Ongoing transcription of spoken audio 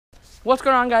What's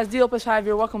going on, guys? DLopez5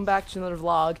 here. Welcome back to another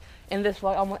vlog. In this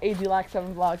vlog, I'm on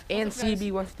AG7 Vlogs and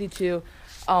CB152. We're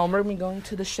going to be going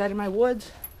to the shed in my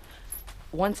woods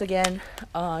once again.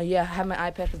 Yeah, I have my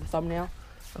iPad for the thumbnail,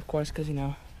 of course, because, you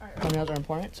know, thumbnails are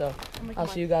important. So I'll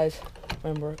see you guys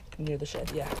when we're near the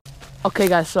shed. Yeah. Okay,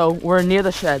 guys, so we're near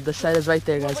the shed. The shed is right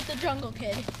there, guys. With the jungle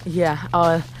kid. Yeah,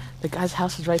 the guy's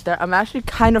house is right there. I'm actually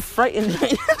kind of frightened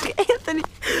right now.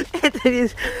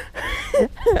 Anthony's.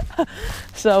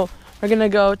 So we're gonna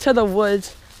go to the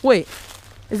woods. Wait,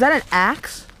 is that an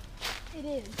axe? It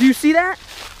is. Do you see that?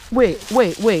 Wait.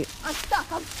 I'm stuck.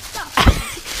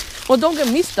 Well, don't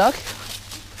get me stuck.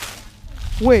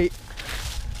 Wait.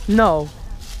 No.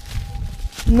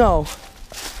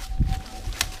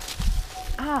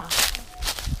 Ah.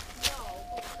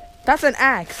 That's an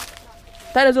axe.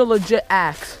 That is a legit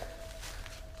axe.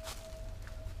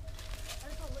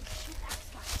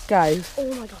 Guys. Oh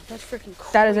my god, that's freaking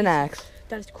crazy. That is an axe.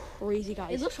 That is crazy,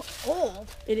 guys. It looks old.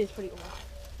 It is pretty old.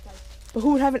 But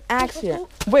who would have an axe here?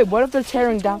 Wait, what if they're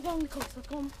tearing down?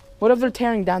 What if they're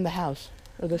tearing down the house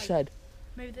or the shed?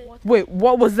 Maybe they... Wait,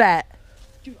 what was that?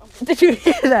 Dude, Did you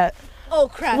hear that? oh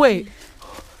crap. Wait.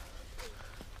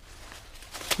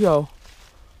 Yo.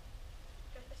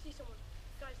 Guys, I see someone.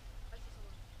 Guys, I see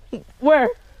someone. Where?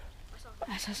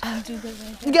 I saw someone do that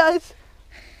right You guys?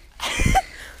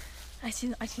 I see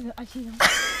them. I see them.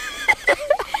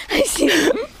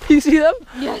 You see them?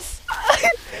 Yes.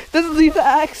 Just leave the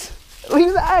axe.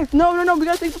 Leave the axe. No. We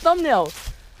gotta take the thumbnail.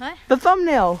 Huh? The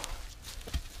thumbnail.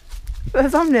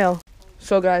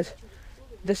 So, guys,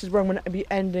 this is where I'm gonna be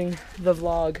ending the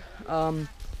vlog.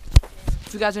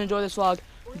 If you guys enjoy this vlog,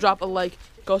 drop a like.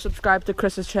 Go subscribe to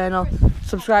Chris's channel.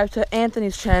 Subscribe to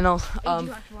Anthony's channel.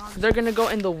 They're gonna go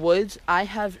in the woods. I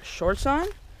have shorts on.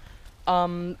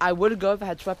 I would go if I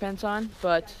had sweatpants on,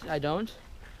 but I don't.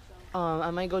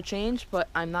 I might go change, but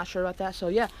I'm not sure about that. So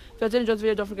yeah, if you guys did enjoy the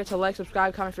video, don't forget to like,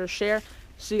 subscribe, comment, share.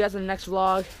 See you guys in the next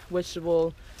vlog, which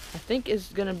will, I think, is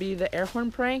gonna be the air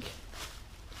horn prank.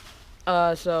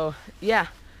 So yeah,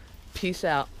 peace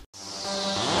out.